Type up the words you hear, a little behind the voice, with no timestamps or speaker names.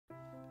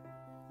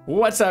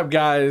What's up,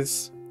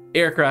 guys?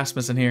 Erik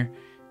Rasmussen here,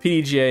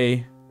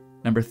 PDGA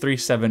number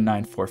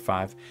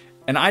 37945.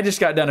 And I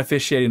just got done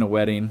officiating a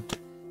wedding,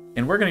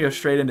 and we're gonna go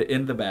straight into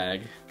In the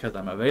Bag because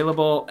I'm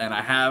available and I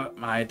have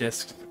my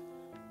discs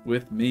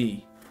with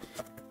me.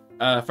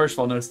 First of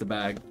all, notice the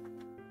bag.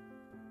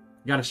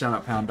 Gotta shout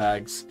out Pound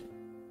Bags.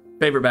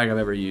 Favorite bag I've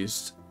ever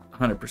used,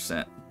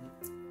 100%.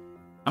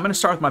 I'm gonna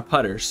start with my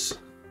putters.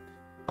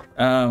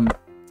 And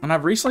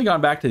I've recently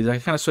gone back to these. I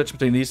kind of switched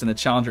between these and the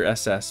Challenger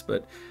SS,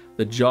 but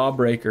the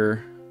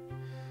Jawbreaker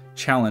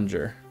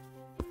Challenger.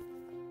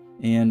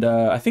 And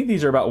I think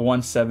these are about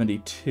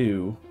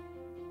 172.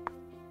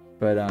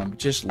 But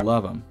just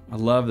love them. I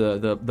love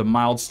the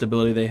mild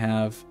stability they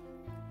have.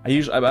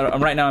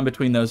 I'm right now in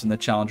between those and the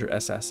Challenger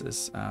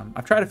SS's.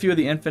 I've tried a few of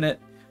the Infinite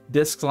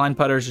Discs line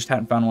putters, just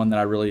haven't found one that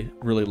I really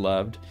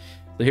loved.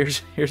 So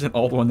here's an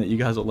old one that you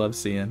guys will love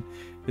seeing.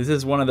 This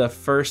is one of the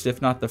first,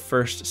 if not the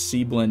first,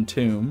 Seablin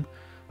Tomb.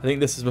 I think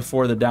this is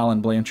before the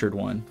Dallin Blanchard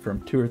one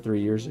from 2 or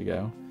 3 years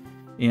ago.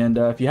 And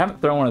if you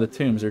haven't thrown one of the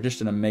Tombs, they're just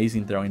an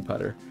amazing throwing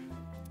putter.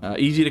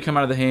 Easy to come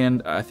out of the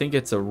hand. I think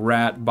it's a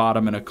rat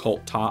bottom and a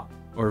Colt top,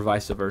 or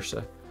vice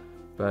versa.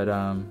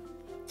 But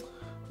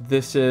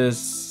this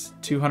is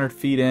 200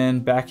 feet in,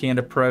 backhand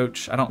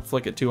approach. I don't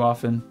flick it too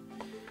often.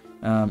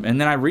 And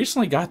then I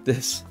recently got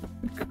this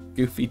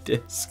goofy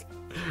disc.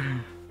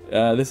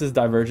 This is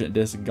Divergent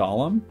Disc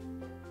Golem.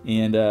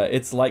 And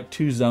it's like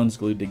 2 zones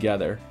glued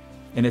together.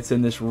 And it's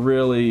in this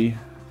really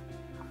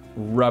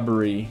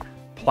rubbery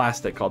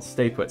plastic called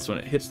Stay Put. So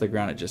when it hits the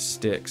ground, it just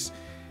sticks.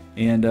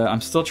 And I'm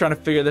still trying to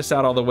figure this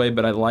out all the way,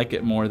 but I like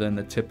it more than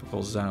the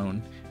typical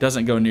zone.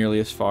 Doesn't go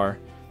nearly as far.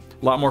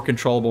 A lot more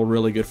controllable,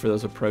 really good for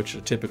those approaches.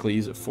 I typically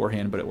use it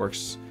forehand, but it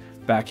works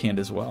backhand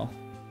as well.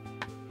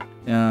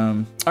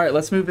 All right,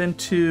 let's move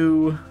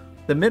into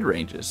the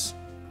mid-ranges.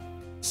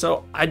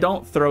 So I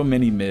don't throw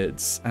many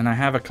mids, and I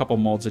have a couple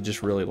molds I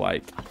just really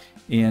like.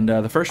 And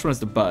the first one is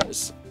the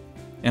Buzz.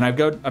 And I've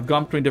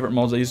gone between different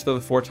molds. I used to throw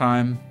the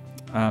 4-time.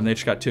 They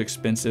just got too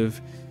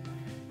expensive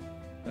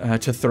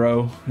to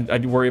throw.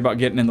 I'd worry about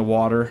getting in the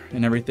water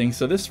and everything.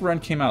 So this run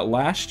came out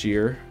last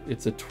year.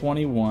 It's a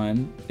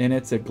 21, and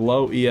it's a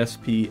Glow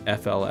ESP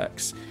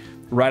FLX.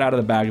 Right out of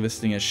the bag, this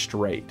thing is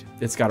straight.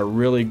 It's got a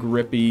really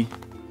grippy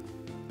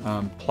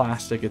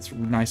plastic. It's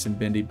nice and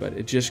bendy, but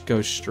it just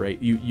goes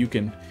straight. You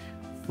can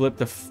flip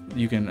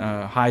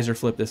hyzer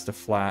flip this to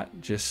flat.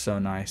 Just so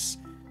nice.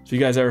 So you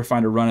guys ever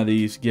find a run of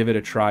these, give it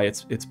a try.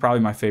 It's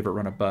probably my favorite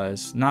run of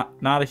Buzz. Not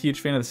a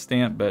huge fan of the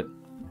stamp, but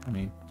I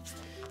mean,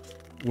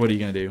 what are you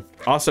gonna do?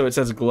 Also, it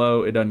says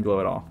glow. It doesn't glow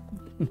at all.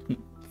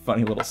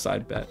 Funny little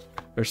side bet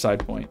or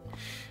side point.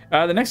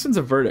 The next one's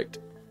a Verdict,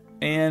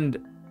 and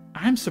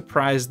I'm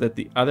surprised that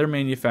the other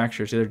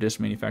manufacturers, the other disc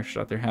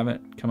manufacturers out there,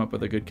 haven't come up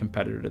with a good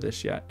competitor to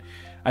this yet.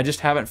 I just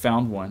haven't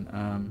found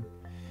one.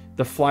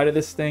 The flight of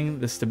this thing,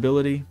 the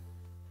stability,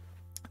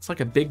 it's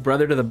like a big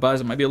brother to the Buzz.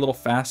 It might be a little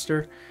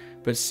faster,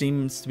 but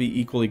seems to be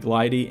equally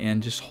glidey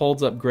and just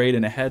holds up great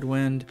in a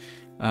headwind.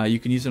 You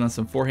can use it on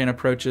some forehand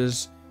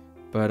approaches,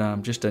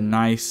 but just a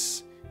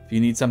nice, if you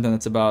need something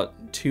that's about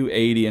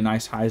 280, a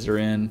nice hyzer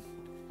in,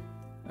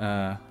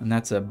 and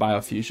that's a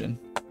Biofusion.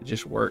 It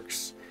just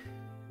works.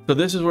 So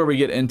this is where we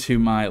get into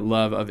my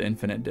love of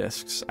Infinite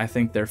discs. I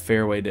think their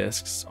fairway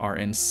discs are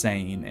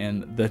insane,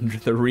 and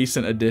the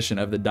recent addition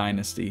of the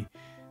Dynasty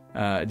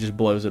just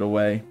blows it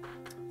away.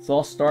 So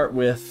I'll start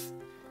with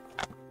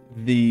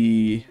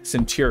the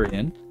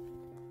Centurion.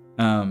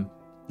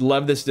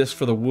 Love this disc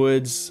for the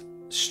woods.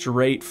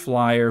 Straight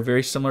flyer,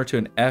 very similar to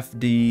an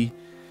FD,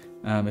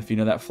 if you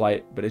know that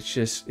flight, but it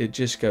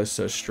just goes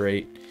so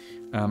straight.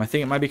 I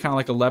think it might be kind of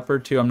like a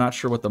Leopard too. I'm not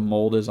sure what the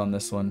mold is on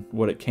this one,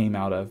 what it came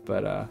out of,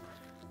 but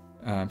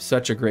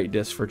such a great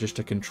disc for just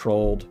a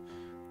controlled,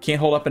 can't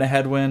hold up in a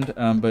headwind,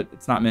 but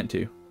it's not meant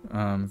to.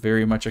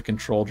 Very much a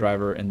control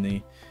driver in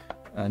the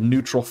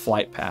neutral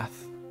flight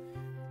path.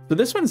 So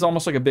this one is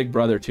almost like a big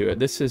brother to it.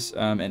 This is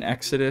an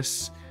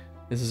Exodus.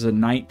 This is a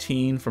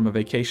 19 from a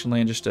Vacation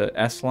Land, just a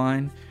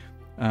S-line.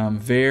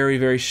 Very,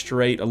 very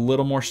straight, a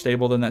little more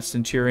stable than that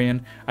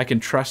Centurion. I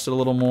can trust it a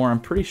little more. I'm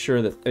pretty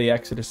sure that the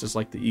Exodus is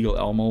like the Eagle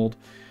L mold,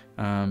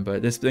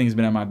 but this thing's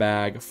been in my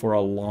bag for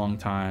a long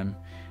time,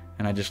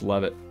 and I just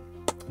love it.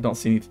 I don't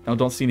see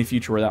any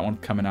future where that one's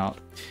coming out.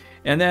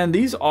 And then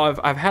these,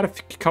 I've had a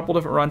couple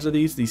different runs of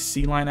these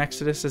C-line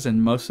Exoduses,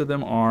 and most of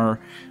them are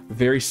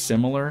very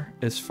similar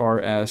as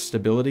far as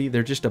stability.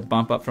 They're just a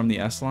bump up from the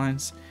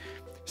S-lines.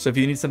 So if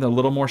you need something a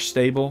little more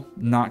stable,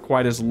 not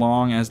quite as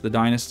long as the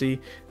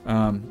Dynasty,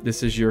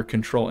 this is your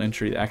control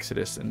entry, the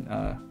Exodus, and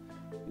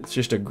it's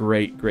just a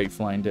great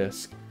flying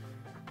disc.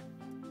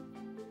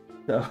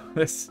 So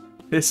this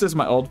is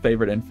my old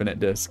favorite Infinite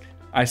disc.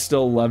 I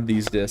still love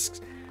these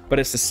discs, but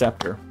it's the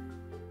Scepter,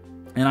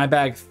 and I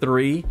bagged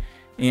 3.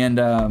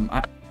 And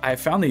I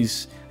found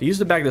these, I used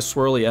to bag the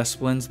swirly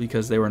S-Blends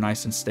because they were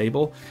nice and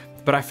stable,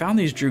 but I found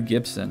these Drew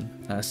Gibson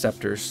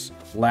Scepters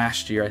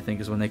last year, I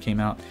think is when they came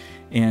out,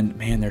 and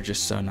man, they're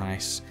just so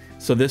nice.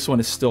 So this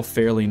one is still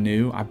fairly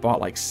new. I bought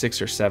like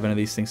 6 or 7 of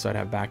these things so I'd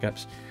have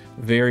backups.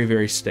 Very,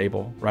 very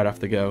stable right off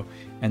the go.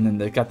 And then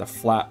they've got the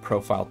flat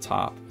profile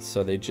top,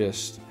 so they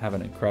just have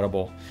an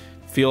incredible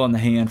feel in the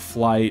hand,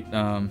 flight.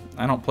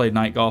 I don't play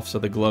night golf, so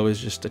the glow is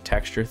just a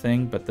texture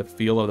thing, but the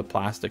feel of the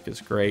plastic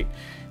is great.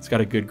 It's got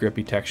a good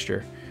grippy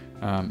texture.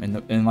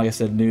 And like I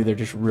said, new, they're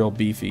just real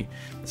beefy.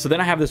 So then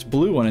I have this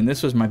blue one, and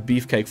this was my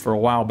beefcake for a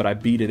while, but I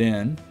beat it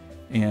in,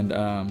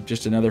 and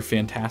just another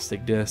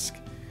fantastic disc.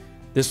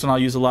 This one I'll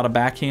use a lot of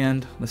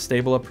backhand, the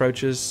stable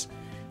approaches,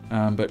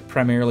 but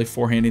primarily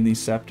forehanding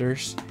these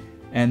scepters.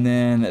 And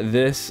then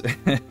this,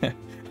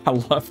 I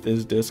love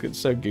this disc, it's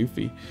so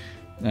goofy.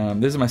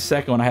 This is my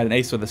second one. I had an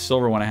ace with a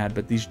silver one I had,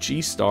 but these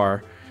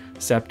G-Star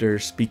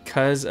scepters,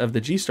 because of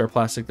the G-Star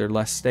plastic, they're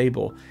less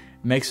stable.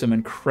 Makes them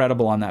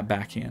incredible on that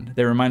backhand.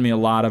 They remind me a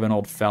lot of an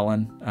old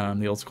Felon,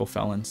 the old school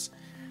Felons,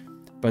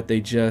 but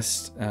they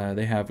just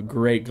they have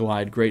great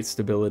glide, great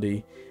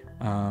stability.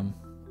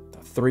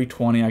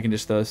 320, I can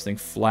just throw this thing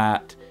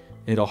flat.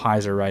 It'll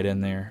hyzer right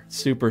in there.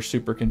 Super,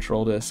 super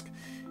control disc.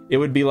 It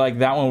would be like,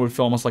 that one would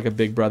feel almost like a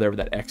big brother of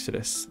that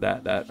Exodus,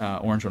 that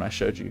orange one I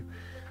showed you.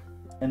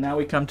 And now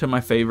we come to my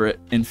favorite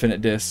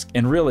infinite disc,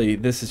 and really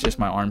this is just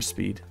my arm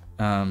speed.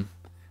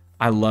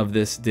 I love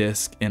this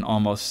disc in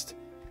almost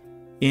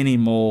any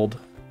mold,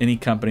 any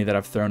company that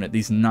I've thrown it.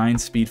 These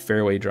 9-speed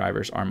fairway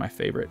drivers are my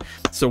favorite.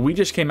 So we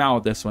just came out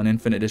with this one.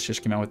 Infinite Disc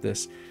just came out with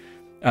this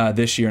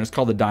this year, and it's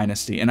called the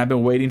Dynasty. And I've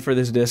been waiting for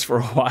this disc for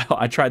a while.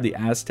 I tried the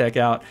Aztec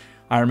out.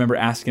 I remember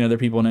asking other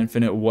people in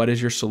Infinite, what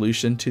is your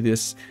solution to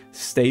this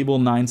stable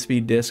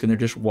 9-speed disc? And there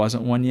just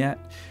wasn't one yet.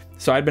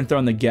 So I'd been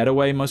throwing the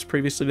Getaway most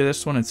previously to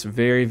this one. It's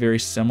very, very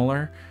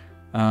similar.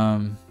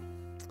 I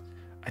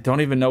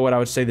don't even know what I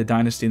would say the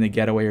Dynasty and the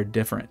Getaway are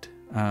different.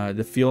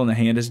 The feel in the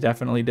hand is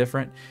definitely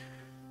different.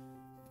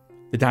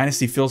 The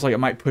Dynasty feels like it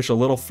might push a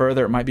little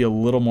further. It might be a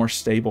little more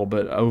stable,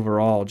 but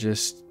overall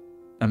just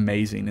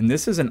amazing. And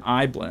this is an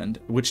iBlend,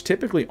 which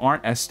typically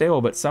aren't as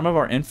stable, but some of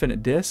our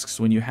infinite discs,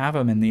 when you have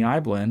them in the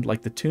iBlend,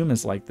 like the Tomb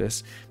is like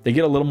this, they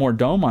get a little more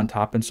dome on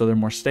top, and so they're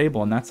more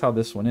stable. And that's how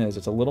this one is.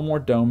 It's a little more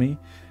domey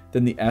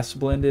than the S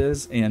blend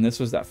is. And this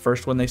was that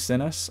first one they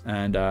sent us,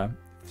 and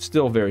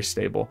still very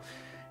stable.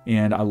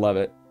 And I love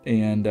it.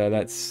 And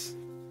that's,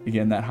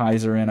 again, that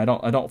hyzer in.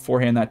 I don't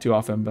forehand that too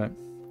often, but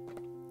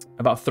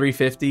about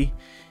 350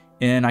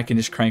 in, I can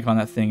just crank on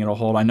that thing. It'll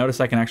hold. I notice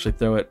I can actually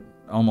throw it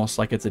almost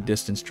like it's a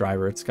distance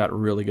driver. It's got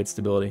really good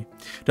stability.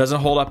 Doesn't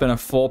hold up in a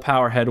full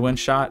power headwind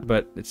shot,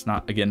 but it's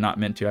not, again, not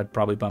meant to. I'd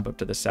probably bump up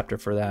to the Scepter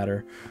for that,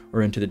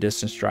 or into the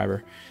distance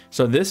driver.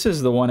 So this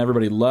is the one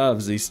everybody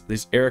loves,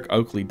 these Eric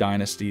Oakley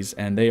Dynasties,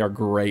 and they are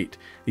great.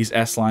 These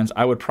S lines,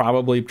 I would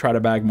probably try to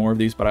bag more of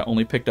these, but I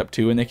only picked up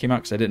 2 when they came out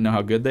because I didn't know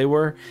how good they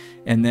were.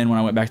 And then when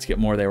I went back to get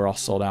more, they were all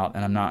sold out,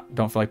 and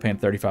don't feel like paying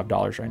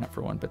 $35 right now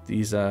for one. But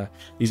these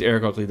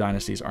Eric Oakley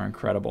Dynasties are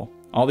incredible.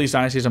 All these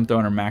Dynasties I'm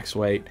throwing are max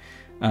weight.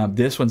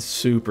 This one's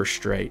super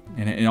straight,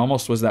 and it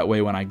almost was that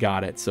way when I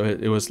got it. So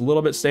it was a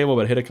little bit stable,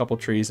 but hit a couple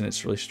trees, and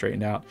it's really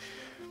straightened out.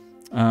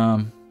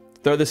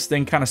 Throw this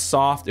thing kind of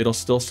soft, it'll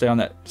still stay on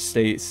that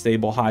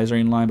stable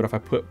hyzering line, but if I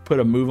put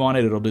a move on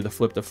it, it'll do the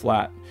flip to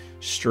flat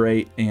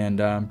straight, and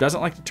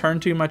doesn't like to turn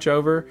too much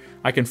over.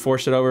 I can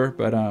force it over,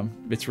 but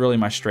it's really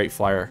my straight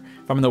flyer.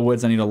 If I'm in the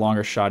woods, I need a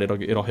longer shot,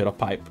 it'll hit a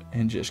pipe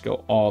and just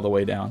go all the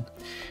way down.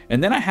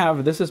 And then I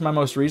have, this is my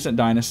most recent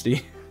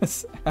Dynasty,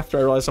 after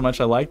I realized how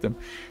much I liked them.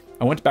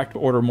 I went back to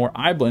order more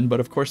iBlend,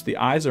 but of course the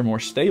eyes are more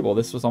stable.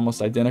 This was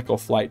almost identical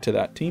flight to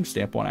that Team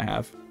Stamp one I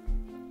have.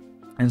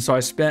 And so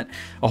I spent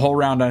a whole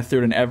round, and I threw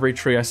it in every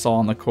tree I saw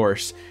on the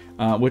course,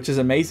 which is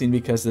amazing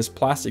because this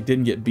plastic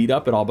didn't get beat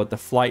up at all, but the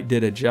flight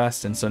did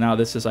adjust. And so now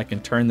this is, I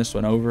can turn this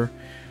one over.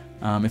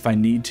 If I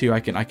need to, I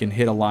can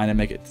hit a line and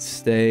make it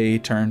stay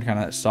turned, kind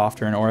of that soft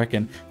turn, or I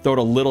can throw it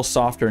a little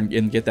softer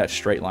and get that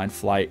straight line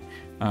flight.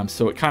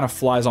 So it kind of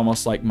flies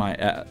almost like my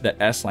that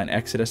S-line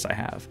Exodus I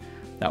have,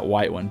 that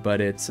white one,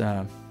 but it's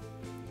a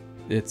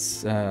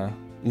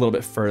little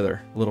bit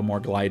further, a little more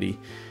glidey,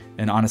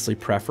 and honestly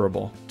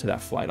preferable to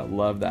that flight. I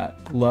love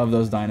that. Love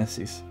those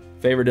Dynasties.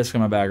 Favorite disc in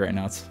my bag right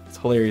now. It's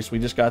hilarious. We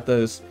just got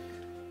those,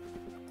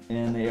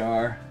 and they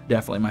are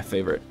definitely my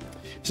favorite.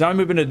 So now I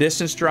move into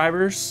distance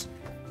drivers.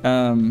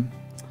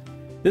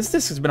 This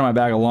disc has been in my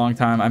bag a long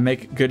time. I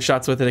make good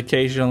shots with it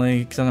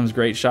occasionally, sometimes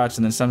great shots,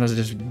 and then sometimes I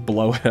just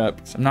blow it up.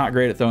 I'm not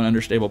great at throwing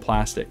understable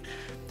plastic.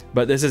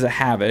 But this is a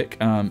Havoc.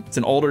 It's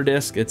an older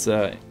disc. It's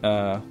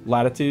a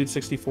Latitude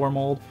 64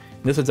 mold.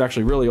 This one's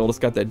actually really old. It's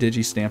got that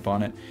Digi stamp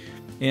on it.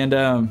 And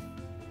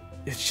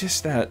it's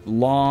just that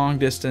long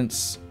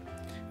distance.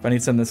 If I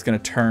need something that's going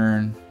to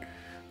turn,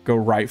 go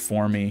right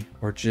for me,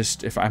 or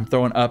just if I'm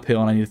throwing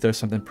uphill and I need to throw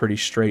something pretty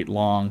straight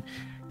long,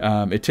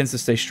 it tends to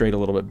stay straight a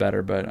little bit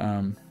better. But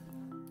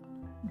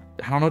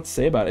I don't know what to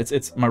say about it.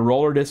 It's my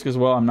roller disc as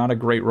well. I'm not a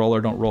great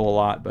roller. Don't roll a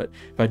lot. But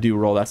if I do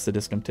roll, that's the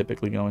disc I'm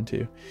typically going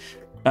to.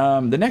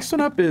 The next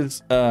one up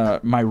is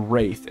my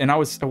Wraith, and I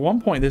was at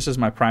one point, this is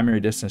my primary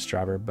distance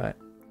driver,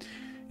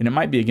 and it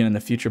might be again in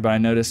the future, but I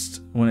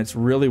noticed when it's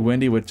really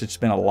windy, which it's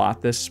been a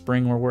lot this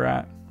spring where we're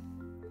at,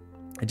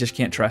 I just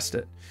can't trust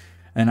it.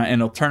 and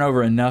it'll turn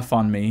over enough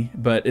on me,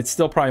 but it's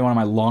still probably one of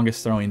my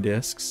longest throwing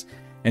discs,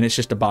 and it's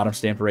just a bottom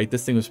stamped rate.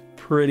 This thing was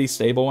pretty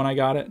stable when I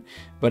got it,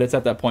 but it's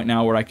at that point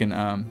now where I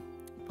can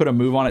put a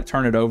move on it,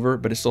 turn it over,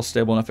 but it's still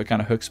stable enough it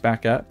kind of hooks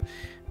back up.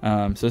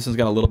 So this has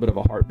got a little bit of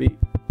a heartbeat.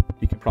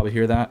 You can probably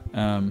hear that.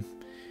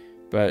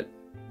 But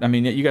I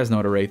mean, you guys know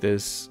what a Wraith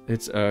is.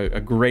 It's a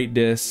great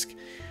disc.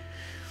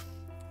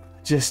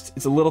 Just,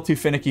 it's a little too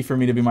finicky for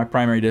me to be my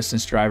primary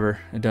distance driver.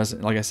 It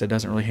doesn't, like I said,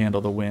 doesn't really handle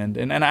the wind.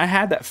 And I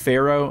had that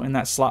Pharaoh in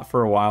that slot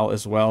for a while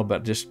as well,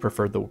 but just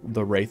preferred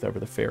the Wraith over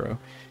the Pharaoh.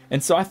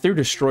 And so I threw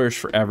destroyers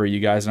forever, you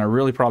guys, and I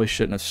really probably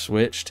shouldn't have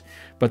switched.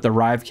 But the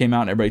Rive came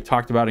out and everybody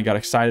talked about it and got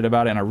excited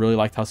about it, and I really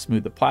liked how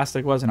smooth the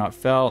plastic was and how it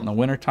felt in the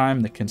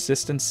wintertime, the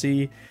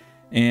consistency.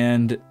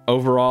 And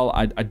overall,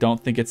 I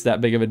don't think it's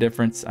that big of a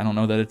difference. I don't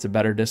know that it's a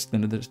better disc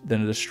than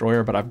a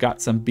destroyer, but I've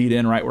got some beat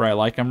in right where I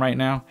like them right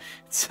now.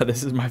 So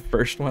this is my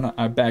first one.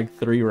 I bagged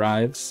 3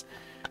 Rives.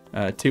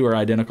 2 are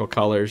identical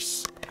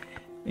colors.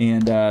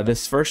 And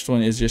this first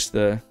one is just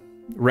the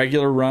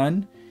regular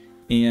run,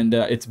 and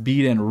it's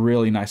beat in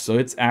really nice. So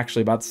it's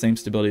actually about the same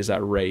stability as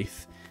that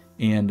Wraith.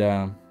 And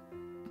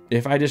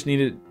if I just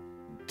needed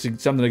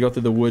something to go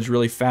through the woods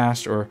really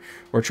fast, or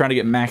trying to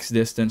get max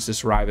distance,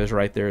 this Rive is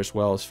right there as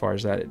well as far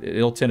as that.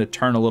 It'll tend to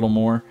turn a little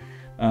more,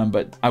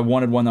 but I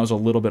wanted one that was a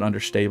little bit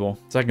understable,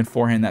 so I can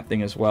forehand that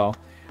thing as well.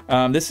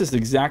 This is the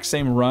exact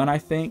same run, I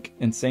think,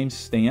 and same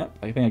stamp.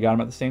 I think I got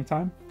them at the same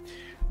time.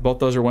 Both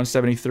those are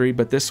 173,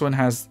 but this one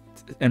has,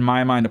 in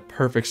my mind, a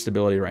perfect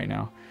stability right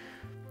now.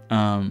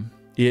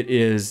 It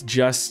is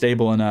just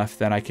stable enough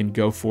that I can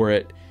go for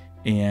it,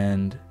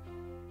 and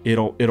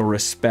it'll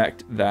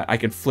respect that. I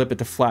can flip it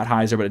to flat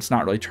hyzer, but it's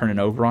not really turning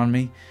over on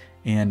me,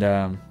 and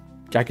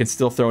I can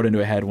still throw it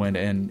into a headwind,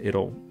 and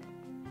it'll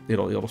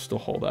still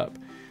hold up.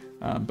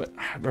 But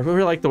I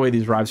really like the way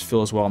these Rives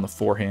feel as well on the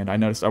forehand.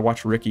 I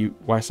watched Ricky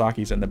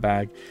Wysocki's in the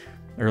bag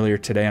earlier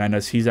today, and I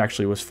noticed he's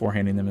actually was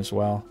forehanding them as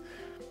well.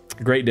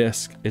 Great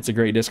disc. It's a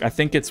great disc. I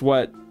think it's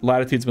what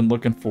Latitude's been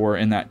looking for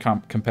in that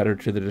competitor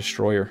to the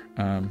Destroyer.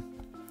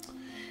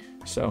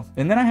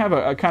 And then I have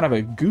a kind of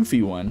a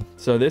goofy one.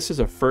 So this is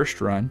a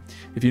first run.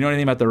 If you know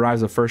anything about the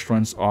Rives, the first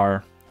ones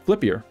are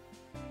flippier,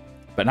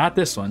 but not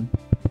this one.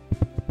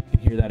 You can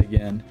hear that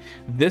again.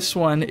 This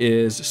one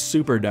is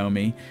super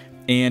domey,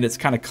 and it's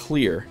kind of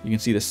clear. You can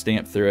see the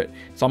stamp through it.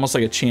 It's almost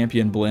like a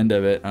Champion blend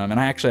of it. And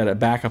I actually had a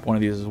backup one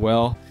of these as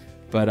well,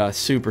 but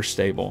super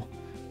stable.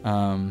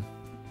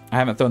 I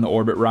haven't thrown the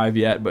Orbit Rive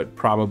yet, but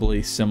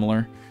probably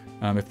similar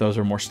if those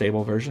are more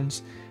stable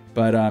versions.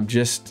 But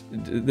just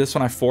this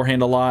one I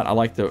forehand a lot. I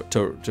like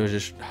to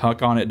just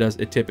huck on it.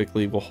 It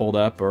typically will hold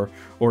up, or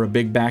a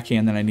big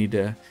backhand that I need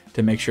to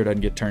make sure it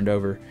doesn't get turned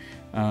over.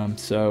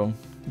 So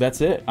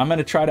that's it. I'm going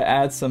to try to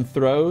add some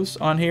throws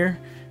on here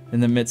in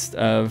the midst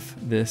of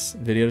this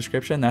video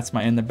description. That's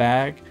my in the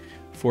bag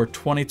for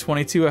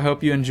 2022. I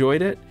hope you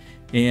enjoyed it,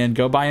 and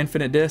go buy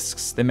Infinite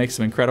Discs. They make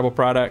some incredible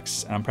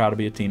products, and I'm proud to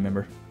be a team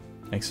member.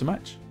 Thanks so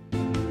much.